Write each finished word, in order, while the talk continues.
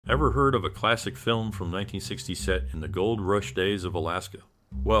Ever heard of a classic film from 1960 set in the gold rush days of Alaska?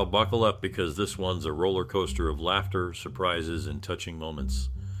 Well, buckle up because this one's a roller coaster of laughter, surprises, and touching moments.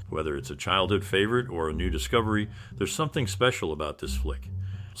 Whether it's a childhood favorite or a new discovery, there's something special about this flick.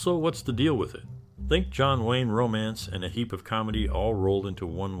 So what's the deal with it? Think John Wayne romance and a heap of comedy all rolled into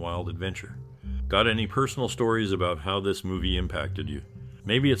one wild adventure. Got any personal stories about how this movie impacted you?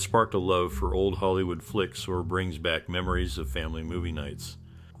 Maybe it sparked a love for old Hollywood flicks or brings back memories of family movie nights.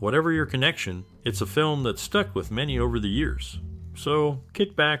 Whatever your connection, it's a film that's stuck with many over the years. So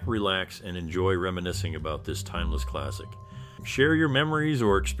kick back, relax, and enjoy reminiscing about this timeless classic. Share your memories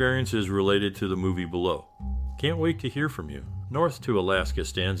or experiences related to the movie below. Can't wait to hear from you. North to Alaska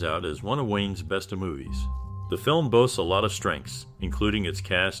stands out as one of Wayne's best of movies. The film boasts a lot of strengths, including its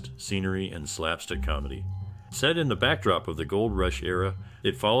cast, scenery, and slapstick comedy. Set in the backdrop of the Gold Rush era,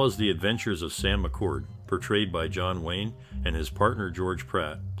 it follows the adventures of Sam McCord, portrayed by John Wayne, and his partner George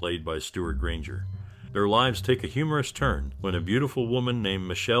Pratt, played by Stewart Granger. Their lives take a humorous turn when a beautiful woman named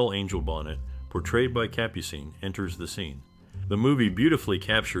Michelle Angelbonnet, portrayed by Capucine, enters the scene. The movie beautifully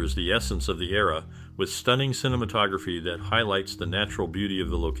captures the essence of the era with stunning cinematography that highlights the natural beauty of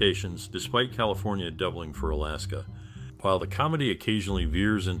the locations despite California doubling for Alaska. While the comedy occasionally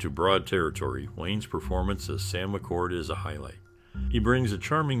veers into broad territory, Wayne's performance as Sam McCord is a highlight. He brings a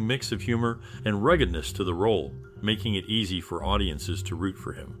charming mix of humor and ruggedness to the role, making it easy for audiences to root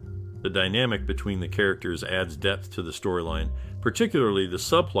for him. The dynamic between the characters adds depth to the storyline, particularly the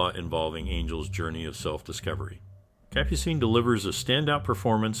subplot involving Angel's journey of self-discovery. Capucine delivers a standout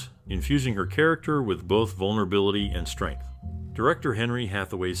performance, infusing her character with both vulnerability and strength. Director Henry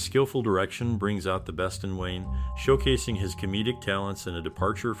Hathaway's skillful direction brings out the best in Wayne, showcasing his comedic talents and a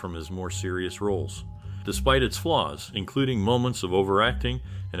departure from his more serious roles. Despite its flaws, including moments of overacting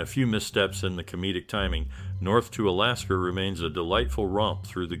and a few missteps in the comedic timing, North to Alaska remains a delightful romp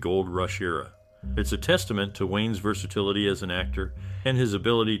through the Gold Rush era. It's a testament to Wayne's versatility as an actor and his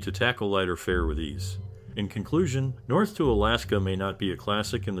ability to tackle lighter fare with ease. In conclusion, North to Alaska may not be a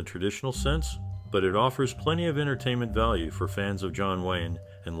classic in the traditional sense, but it offers plenty of entertainment value for fans of John Wayne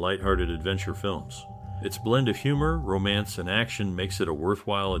and lighthearted adventure films. Its blend of humor, romance, and action makes it a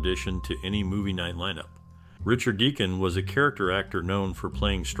worthwhile addition to any movie night lineup. Richard Deacon was a character actor known for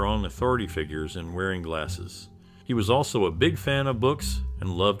playing strong authority figures and wearing glasses. He was also a big fan of books and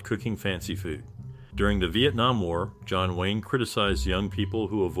loved cooking fancy food. During the Vietnam War, John Wayne criticized young people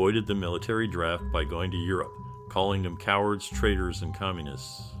who avoided the military draft by going to Europe, calling them cowards, traitors, and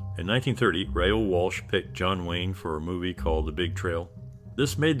communists. In 1930, Raoul Walsh picked John Wayne for a movie called The Big Trail.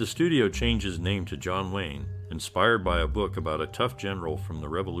 This made the studio change his name to John Wayne, inspired by a book about a tough general from the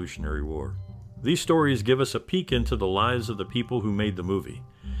Revolutionary War. These stories give us a peek into the lives of the people who made the movie.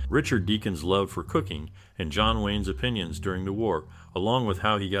 Richard Deacon's love for cooking and John Wayne's opinions during the war, along with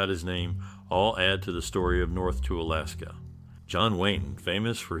how he got his name, all add to the story of North to Alaska. John Wayne,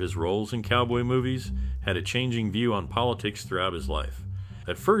 famous for his roles in cowboy movies, had a changing view on politics throughout his life.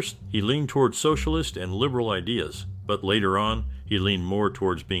 At first, he leaned towards socialist and liberal ideas, but later on, he leaned more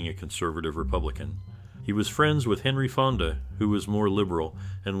towards being a conservative Republican. He was friends with Henry Fonda, who was more liberal,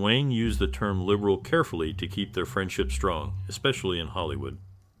 and Wayne used the term liberal carefully to keep their friendship strong, especially in Hollywood.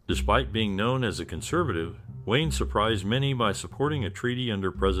 Despite being known as a conservative, Wayne surprised many by supporting a treaty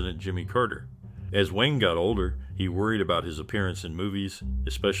under President Jimmy Carter. As Wayne got older, he worried about his appearance in movies,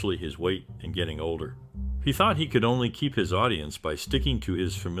 especially his weight and getting older. He thought he could only keep his audience by sticking to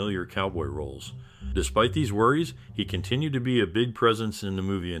his familiar cowboy roles. Despite these worries, he continued to be a big presence in the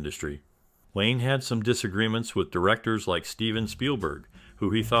movie industry. Wayne had some disagreements with directors like Steven Spielberg,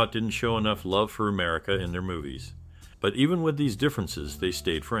 who he thought didn't show enough love for America in their movies. But even with these differences, they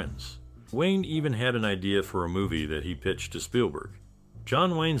stayed friends. Wayne even had an idea for a movie that he pitched to Spielberg.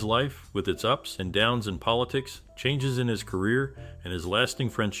 John Wayne's life, with its ups and downs in politics, changes in his career, and his lasting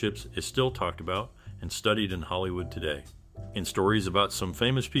friendships, is still talked about and studied in Hollywood today. In stories about some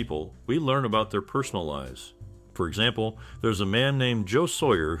famous people, we learn about their personal lives. For example, there's a man named Joe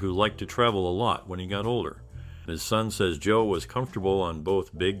Sawyer who liked to travel a lot when he got older. His son says Joe was comfortable on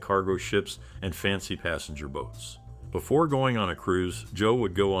both big cargo ships and fancy passenger boats. Before going on a cruise, Joe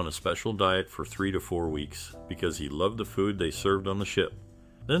would go on a special diet for 3 to 4 weeks because he loved the food they served on the ship.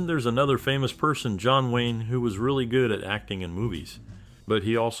 Then there's another famous person, John Wayne, who was really good at acting in movies, but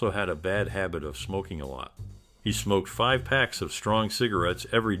he also had a bad habit of smoking a lot. He smoked 5 packs of strong cigarettes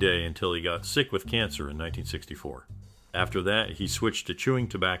every day until he got sick with cancer in 1964. After that, he switched to chewing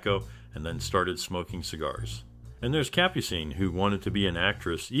tobacco and then started smoking cigars. And there's Capucine, who wanted to be an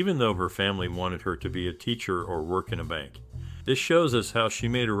actress even though her family wanted her to be a teacher or work in a bank. This shows us how she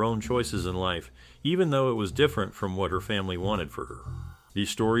made her own choices in life, even though it was different from what her family wanted for her. These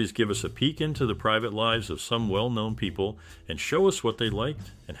stories give us a peek into the private lives of some well-known people and show us what they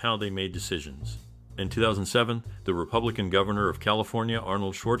liked and how they made decisions. In 2007, the Republican governor of California,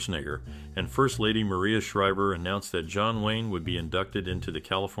 Arnold Schwarzenegger, and First Lady Maria Shriver announced that John Wayne would be inducted into the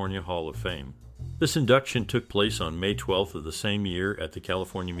California Hall of Fame. This induction took place on May 12th of the same year at the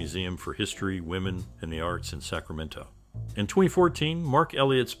California Museum for History, Women, and the Arts in Sacramento. In 2014, Mark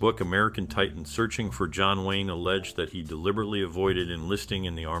Elliott's book American Titan Searching for John Wayne alleged that he deliberately avoided enlisting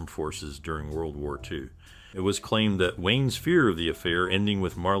in the armed forces during World War II. It was claimed that Wayne's fear of the affair ending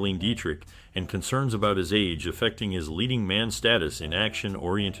with Marlene Dietrich and concerns about his age affecting his leading man status in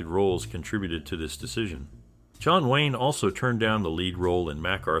action-oriented roles contributed to this decision. John Wayne also turned down the lead role in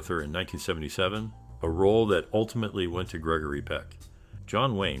MacArthur in 1977, a role that ultimately went to Gregory Peck.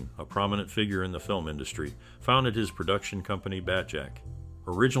 John Wayne, a prominent figure in the film industry, founded his production company Batjack.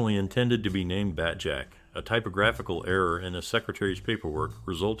 Originally intended to be named Batjack, a typographical error in a secretary's paperwork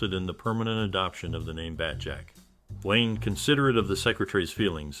resulted in the permanent adoption of the name Batjack. Wayne, considerate of the secretary's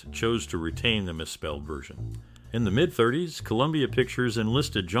feelings, chose to retain the misspelled version. In the mid-30s, Columbia Pictures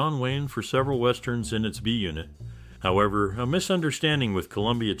enlisted John Wayne for several westerns in its B unit. However, a misunderstanding with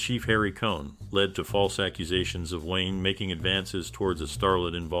Columbia chief Harry Cohn led to false accusations of Wayne making advances towards a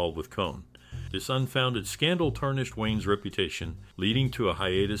starlet involved with Cohn. This unfounded scandal tarnished Wayne's reputation, leading to a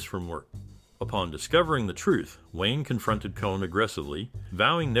hiatus from work. Upon discovering the truth, Wayne confronted Cohn aggressively,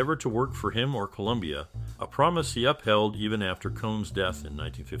 vowing never to work for him or Columbia, a promise he upheld even after Cohn's death in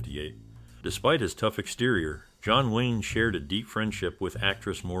 1958. Despite his tough exterior, John Wayne shared a deep friendship with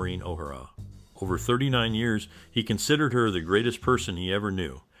actress Maureen O'Hara. Over 39 years, he considered her the greatest person he ever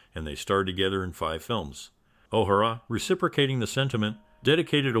knew, and they starred together in 5 films. O'Hara, reciprocating the sentiment,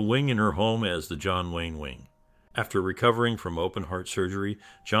 dedicated a wing in her home as the John Wayne Wing. After recovering from open-heart surgery,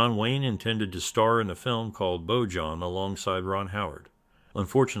 John Wayne intended to star in a film called Beau John alongside Ron Howard.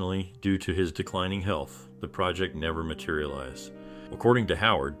 Unfortunately, due to his declining health, the project never materialized. According to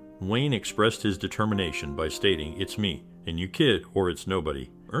Howard, Wayne expressed his determination by stating, "It's me, and you kid, or it's nobody."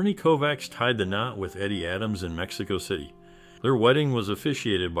 Ernie Kovacs tied the knot with Eddie Adams in Mexico City. Their wedding was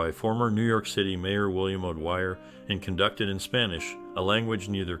officiated by former New York City Mayor William O'Dwyer and conducted in Spanish, a language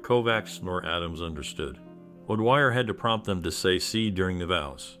neither Kovacs nor Adams understood. O'Dwyer had to prompt them to say "sí" during the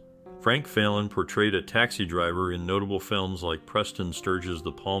vows. Frank Phelan portrayed a taxi driver in notable films like Preston Sturges'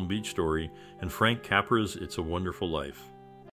 The Palm Beach Story and Frank Capra's It's a Wonderful Life.